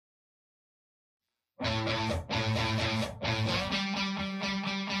Hello,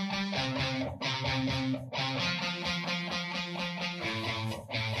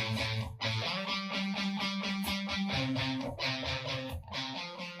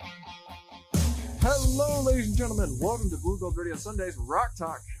 ladies and gentlemen. Welcome to Blue Gold Radio Sundays Rock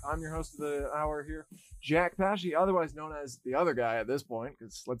Talk. I'm your host of the hour here, Jack Pashy, otherwise known as the other guy at this point,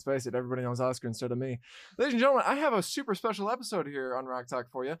 because let's face it, everybody knows Oscar instead of me. Ladies and gentlemen, I have a super special episode here on Rock Talk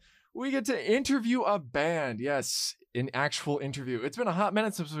for you. We get to interview a band. Yes, an actual interview. It's been a hot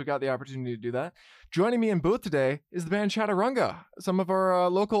minute since we got the opportunity to do that. Joining me in booth today is the band Chatutunga, some of our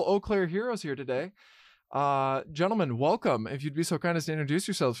local Eau Claire heroes here today. Gentlemen, welcome. If you'd be so kind as to introduce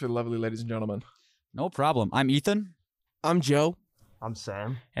yourselves for the lovely ladies and gentlemen. No problem. I'm Ethan. I'm Joe. I'm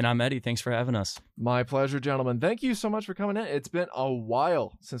Sam. And I'm Eddie. Thanks for having us. My pleasure, gentlemen. Thank you so much for coming in. It's been a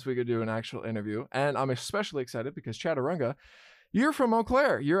while since we could do an actual interview, and I'm especially excited because Chatutunga, you're from Eau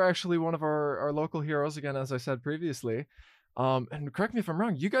Claire. You're actually one of our local heroes, again, as I said previously. And correct me if I'm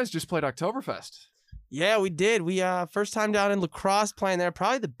wrong, you guys just played Oktoberfest. Yeah, we did. We first time down in La Crosse playing there.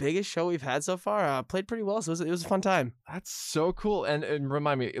 Probably the biggest show we've had so far. Played pretty well, so it was a fun time. That's so cool. And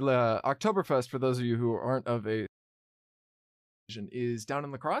remind me, Oktoberfest, for those of you who aren't of a is down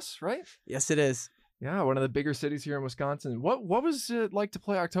in La Crosse, right? Yes, it is. Yeah, one of the bigger cities here in Wisconsin. What was it like to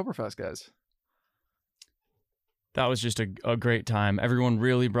play Oktoberfest, guys? That was just a great time. Everyone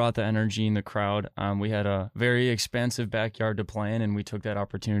really brought the energy in the crowd. We had a very expansive backyard to play in, and we took that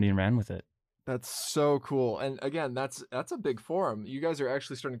opportunity and ran with it. That's so cool. And again, that's a big forum. You guys are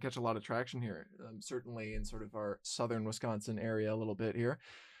actually starting to catch a lot of traction here, certainly in sort of our southern Wisconsin area a little bit here.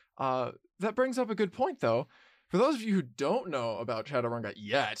 That brings up a good point, though. For those of you who don't know about Chatutunga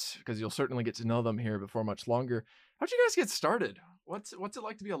yet, because you'll certainly get to know them here before much longer, how'd you guys get started? What's it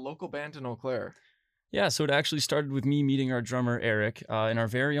like to be a local band in Eau Claire? Yeah, so it actually started with me meeting our drummer, Eric, in our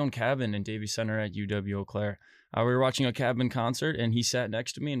very own cabin in Davie Center at UW Eau Claire. We were watching a cabin concert, and he sat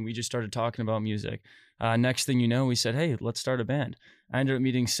next to me, and we just started talking about music. Next thing you know, we said, hey, let's start a band. I ended up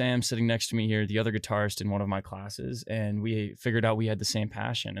meeting Sam sitting next to me here, the other guitarist in one of my classes, and we figured out we had the same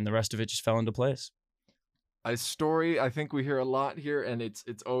passion, and the rest of it just fell into place. A story I think we hear a lot here, and it's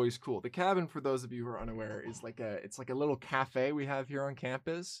always cool. The cabin, for those of you who are unaware, is like a little cafe we have here on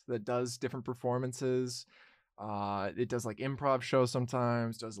campus that does different performances. It does like improv shows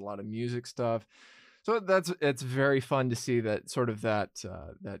sometimes, does a lot of music stuff. So it's very fun to see that sort of that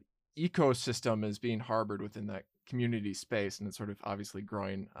ecosystem is being harbored within that community space, and it's sort of obviously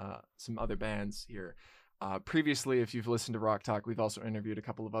growing some other bands here. Previously, if you've listened to Rock Talk, we've also interviewed a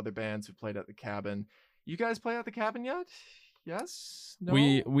couple of other bands who played at the cabin. You guys play at the cabin yet? Yes? No?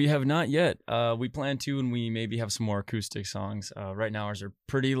 We have not yet. We plan to, and we maybe have some more acoustic songs. Right now ours are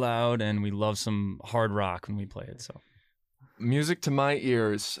pretty loud, and we love some hard rock when we play it. So, music to my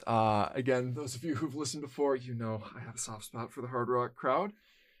ears. Again, those of you who've listened before, you know I have a soft spot for the hard rock crowd.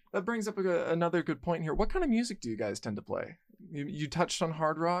 That brings up another good point here. What kind of music do you guys tend to play? You touched on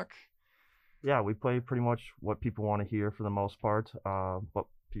hard rock. Yeah, we play pretty much what people want to hear for the most part. But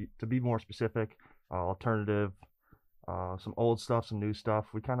to be more specific, alternative, some old stuff, some new stuff.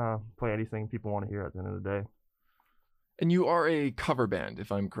 We kind of play anything people want to hear at the end of the day. And you are a cover band, if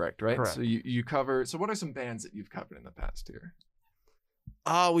I'm correct, right? Correct. So you cover. So what are some bands that you've covered in the past here?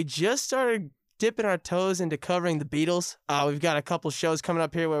 We just started dipping our toes into covering the Beatles. We've got a couple shows coming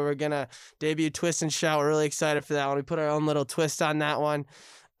up here where we're gonna debut Twist and Shout. We're really excited for that one. We put our own little twist on that one.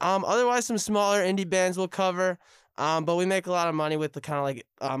 Otherwise, some smaller indie bands we'll cover. But we make a lot of money with the kind of like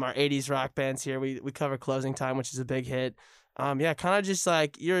our 80s rock bands here. We cover Closing Time, which is a big hit. Yeah, kind of just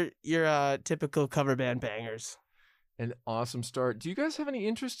like your typical cover band bangers. An awesome start. Do you guys have any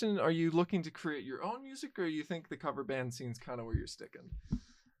interest in, are you looking to create your own music, or you think the cover band scene's kind of where you're sticking?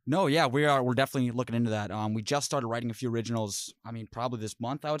 No, yeah, we're definitely looking into that. We just started writing a few originals. I mean, probably this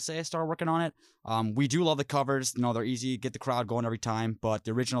month, I would say I started working on it. We do love the covers. You know, they're easy, get the crowd going every time, but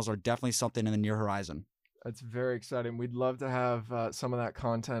the originals are definitely something in the near horizon. That's very exciting. We'd love to have some of that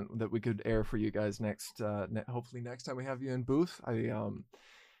content that we could air for you guys next, hopefully next time we have you in booth.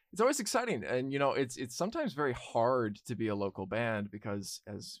 It's always exciting, and you know, it's sometimes very hard to be a local band because,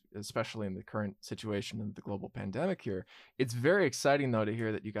 especially in the current situation of the global pandemic here, it's very exciting though to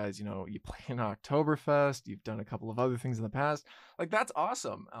hear that you guys, you know, you play in Oktoberfest, you've done a couple of other things in the past. Like, that's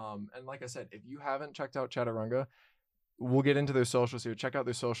awesome. And like I said, if you haven't checked out Chatutunga, we'll get into their socials here. Check out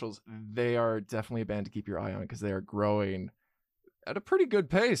their socials. They are definitely a band to keep your eye on because they are growing at a pretty good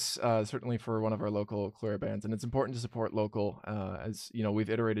pace, certainly for one of our local Claire bands. And it's important to support local, as you know, we've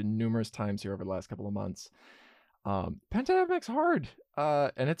iterated numerous times here over the last couple of months. Pandemic's hard,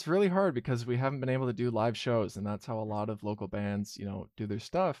 and it's really hard because we haven't been able to do live shows, and that's how a lot of local bands, you know, do their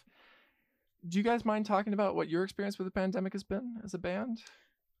stuff. do you guys mind talking about what your experience with the pandemic has been as a band?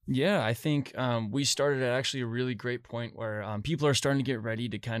 Yeah, I think we started at actually a really great point where people are starting to get ready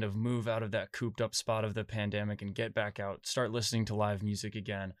to kind of move out of that cooped up spot of the pandemic and get back out, start listening to live music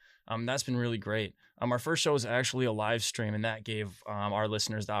again. That's been really great. Our first show was actually a live stream, and that gave our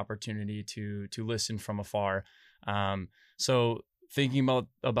listeners the opportunity to listen from afar. So thinking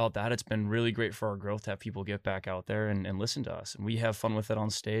about that, it's been really great for our growth to have people get back out there and listen to us. And we have fun with it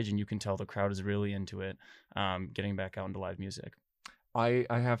on stage, and you can tell the crowd is really into it, getting back out into live music. I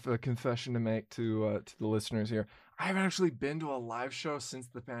have a confession to make to the listeners here. I haven't actually been to a live show since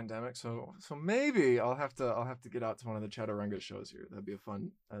the pandemic, so maybe I'll have to get out to one of the Chatutunga shows here. That'd be a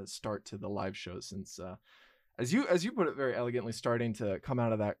fun start to the live show, since as you put it very elegantly, starting to come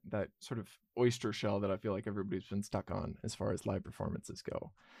out of that sort of oyster shell that I feel like everybody's been stuck on as far as live performances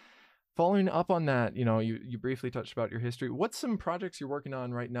go. Following up on that, you briefly touched about your history. What's some projects you're working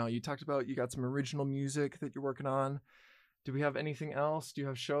on right now? You talked about you got some original music that you're working on. Do we have anything else? Do you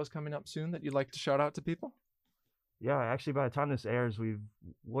have shows coming up soon that you'd like to shout out to people? Yeah, actually, by the time this airs, we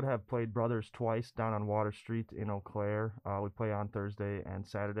would have played Brothers twice down on Water Street in Eau Claire. We play on Thursday and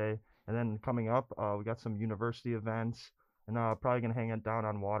Saturday. And then coming up, we got some university events, and probably going to hang it down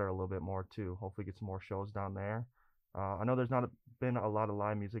on Water a little bit more, too. Hopefully get some more shows down there. I know there's not been a lot of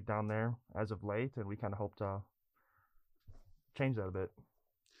live music down there as of late, and we kind of hope to change that a bit.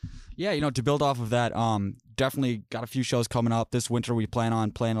 Yeah, to build off of that, definitely got a few shows coming up this winter. We plan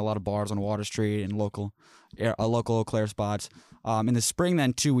on playing a lot of bars on Water Street and local Eau Claire spots. In the spring,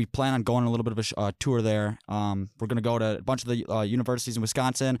 then too, we plan on going on a little bit of a tour there. We're gonna go to a bunch of the universities in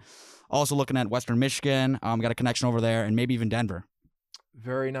Wisconsin. Also looking at Western Michigan. Got a connection over there, and maybe even Denver.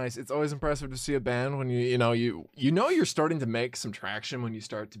 Very nice. It's always impressive to see a band when you're starting to make some traction when you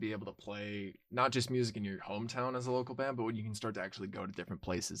start to be able to play not just music in your hometown as a local band, but when you can start to actually go to different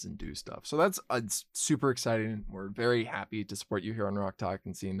places and do stuff. So that's it's super exciting. We're very happy to support you here on Rock Talk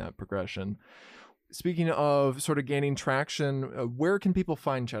and seeing that progression. Speaking of sort of gaining traction, where can people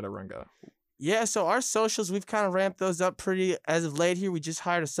find Chatutunga? Yeah, so our socials, we've kind of ramped those up pretty as of late here. We just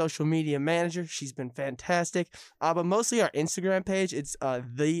hired a social media manager. She's been fantastic. But mostly our Instagram page, it's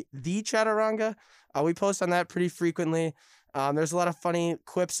the Chatutunga. We post on that pretty frequently. There's a lot of funny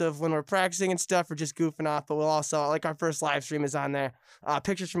quips of when we're practicing and stuff. We're just goofing off, but we'll also, like, our first live stream is on there.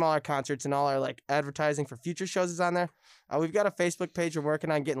 Pictures from all our concerts and all our, like, advertising for future shows is on there. We've got a Facebook page we're working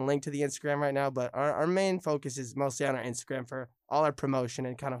on getting linked to the Instagram right now, but our main focus is mostly on our Instagram for all our promotion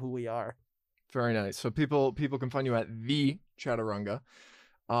and kind of who we are. Very nice. So people can find you at the Chatutunga.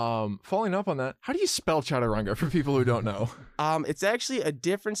 Following up on that, how do you spell Chatutunga for people who don't know? It's actually a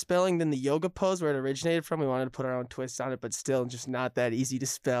different spelling than the yoga pose where it originated from. We wanted to put our own twist on it, but still just not that easy to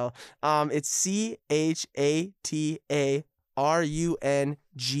spell. It's Chataturunga.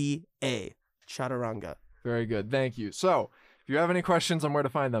 Chatutunga. Very good. Thank you. So if you have any questions on where to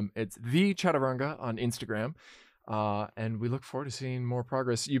find them, it's the Chatutunga on Instagram. And we look forward to seeing more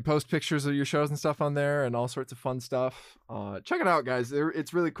progress. You post pictures of your shows and stuff on there and all sorts of fun stuff. Check it out, guys.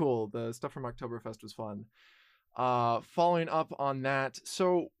 It's really cool. The stuff from Oktoberfest was fun. Following up on that,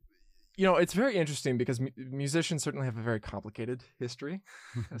 so, it's very interesting because musicians certainly have a very complicated history,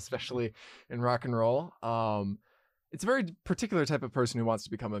 especially in rock and roll. It's a very particular type of person who wants to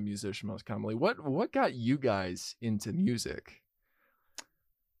become a musician most commonly. What got you guys into music?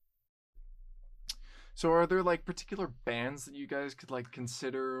 So are there like particular bands that you guys could like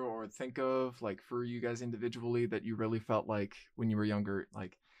consider or think of, like, for you guys individually, that you really felt like when you were younger,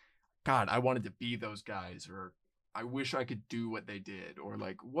 like, God, I wanted to be those guys, or I wish I could do what they did, or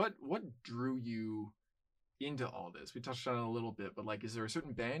like what drew you into all this? We touched on it a little bit, but like, is there a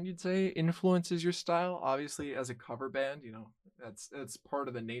certain band you'd say influences your style? Obviously, as a cover band, that's part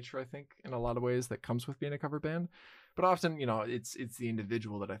of the nature, I think, in a lot of ways that comes with being a cover band. But often, it's the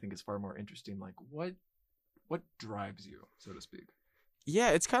individual that I think is far more interesting. Like, what drives you, so to speak? Yeah,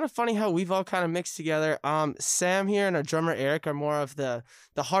 it's kind of funny how we've all kind of mixed together. Sam here and our drummer Eric are more of the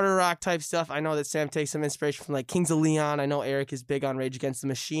harder rock type stuff. I know that Sam takes some inspiration from like Kings of Leon. I know Eric is big on Rage Against the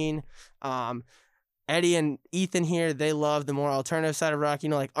Machine. Eddie and Ethan here, they love the more alternative side of rock,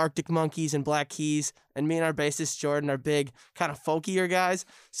 like Arctic Monkeys and Black Keys. And me and our bassist Jordan are big kind of folkier guys.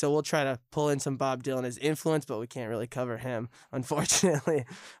 So we'll try to pull in some Bob Dylan as influence, but we can't really cover him, unfortunately.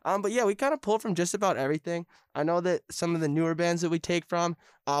 But yeah, we kind of pull from just about everything. I know that some of the newer bands that we take from,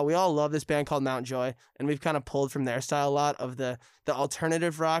 we all love this band called Mount Joy, and we've kind of pulled from their style a lot of the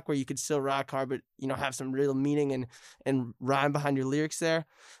alternative rock where you could still rock hard, but have some real meaning and rhyme behind your lyrics there.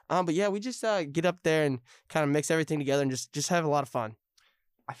 But yeah, we just get up there and kind of mix everything together and just have a lot of fun.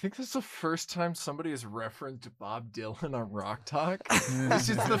 I think this is the first time somebody has referenced Bob Dylan on Rock Talk. This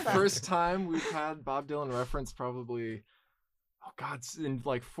is the first time we've had Bob Dylan referenced probably, oh God, it's in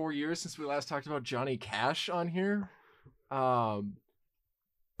like 4 years since we last talked about Johnny Cash on here. But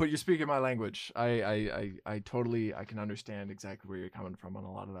you're speaking my language. I totally, I can understand exactly where you're coming from on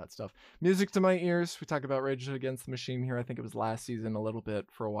a lot of that stuff. Music to my ears. We talk about Rage Against the Machine here. I think it was last season a little bit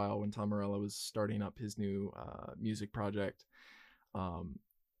for a while when Tom Morello was starting up his new music project.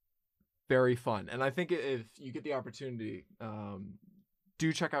 Very fun. And I think if you get the opportunity,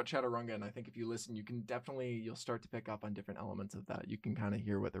 do check out Chatutunga. And I think if you listen, you'll start to pick up on different elements of that. You can kind of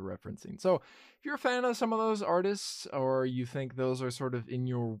hear what they're referencing. So if you're a fan of some of those artists, or you think those are sort of in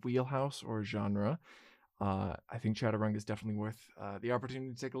your wheelhouse or genre, I think Chatutunga is definitely worth the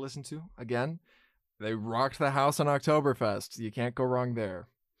opportunity to take a listen to. Again, they rocked the house on Oktoberfest. You can't go wrong there.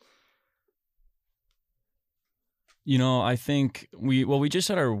 You know, I think we just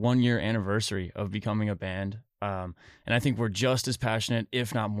had our 1-year anniversary of becoming a band. And I think we're just as passionate,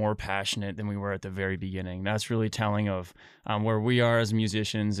 if not more passionate, than we were at the very beginning. That's really telling of where we are as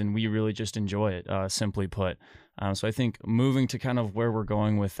musicians, and we really just enjoy it, simply put. So I think moving to kind of where we're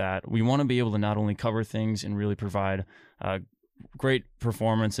going with that, we want to be able to not only cover things and really provide great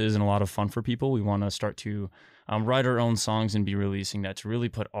performances and a lot of fun for people. We want to start to write our own songs and be releasing that to really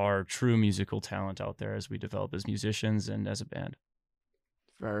put our true musical talent out there as we develop as musicians and as a band.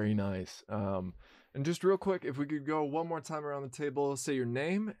 Very nice. And just real quick, if we could go one more time around the table, say your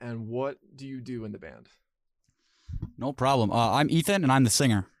name and what do you do in the band? No problem. I'm Ethan, and I'm the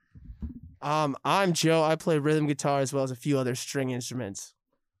singer. I'm Joe. I play rhythm guitar as well as a few other string instruments.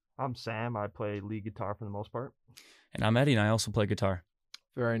 I'm Sam. I play lead guitar for the most part. And I'm Eddie, and I also play guitar.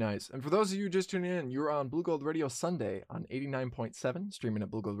 Very nice. And for those of you just tuning in, you're on Blue Gold Radio Sunday on 89.7, streaming at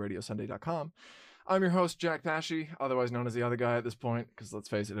bluegoldradiosunday.com. I'm your host, Jack Pashy, otherwise known as the other guy at this point, because let's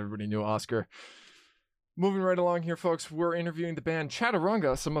face it, everybody knew Oscar. Moving right along here, folks, we're interviewing the band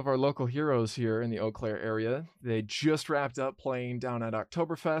Chatutunga, some of our local heroes here in the Eau Claire area. They just wrapped up playing down at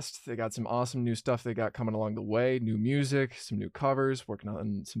Oktoberfest. They got some awesome new stuff they got coming along the way, new music, some new covers, working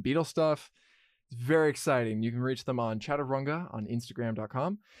on some Beatles stuff. It's very exciting. You can reach them on Chatutunga on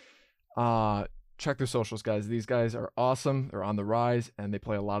Instagram.com. Check their socials, guys. These guys are awesome. They're on the rise, and they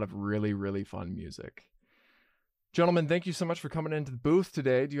play a lot of really, really fun music. Gentlemen, thank you so much for coming into the booth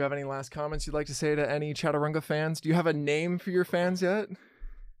today. Do you have any last comments you'd like to say to any Chatutunga fans? Do you have a name for your fans yet?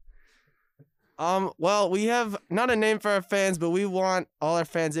 Well, we have not a name for our fans, but we want all our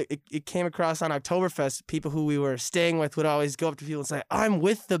fans. It came across on Oktoberfest. People who we were staying with would always go up to people and say, "I'm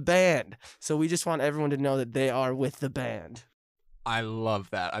with the band." So we just want everyone to know that they are with the band. I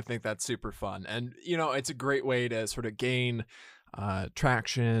love that. I think that's super fun. And, you know, it's a great way to sort of gain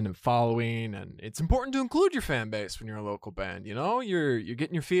traction and following, and it's important to include your fan base when you're a local band. You know, you're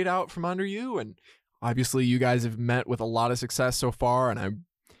getting your feet out from under you, and obviously you guys have met with a lot of success so far, and I'm,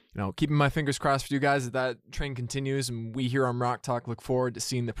 you know, keeping my fingers crossed for you guys that train continues, and we here on Rock Talk look forward to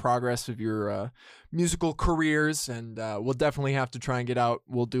seeing the progress of your musical careers, and we'll definitely have to try and get out.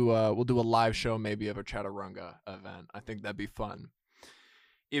 We'll do a live show maybe of a Chatutunga event. I think that'd be fun.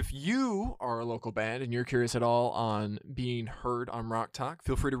 If you are a local band and you're curious at all on being heard on Rock Talk,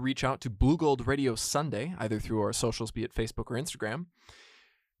 feel free to reach out to Blue Gold Radio Sunday, either through our socials, be it Facebook or Instagram.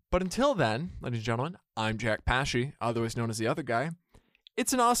 But until then, ladies and gentlemen, I'm Jack Pashy, otherwise known as the other guy.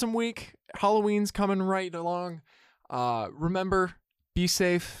 It's an awesome week. Halloween's coming right along. Remember, be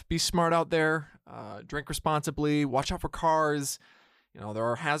safe, be smart out there, drink responsibly, watch out for cars. You know, there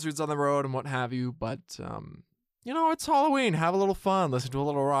are hazards on the road and what have you, but you know, it's Halloween. Have a little fun. Listen to a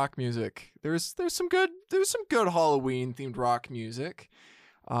little rock music. There's some good Halloween themed rock music.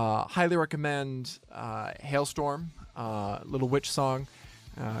 Highly recommend Hailstorm, Little Witch Song,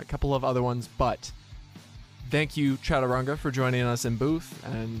 a couple of other ones. But thank you, Chatutunga, for joining us in booth.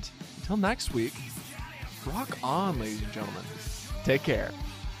 And until next week, rock on, ladies and gentlemen. Take care.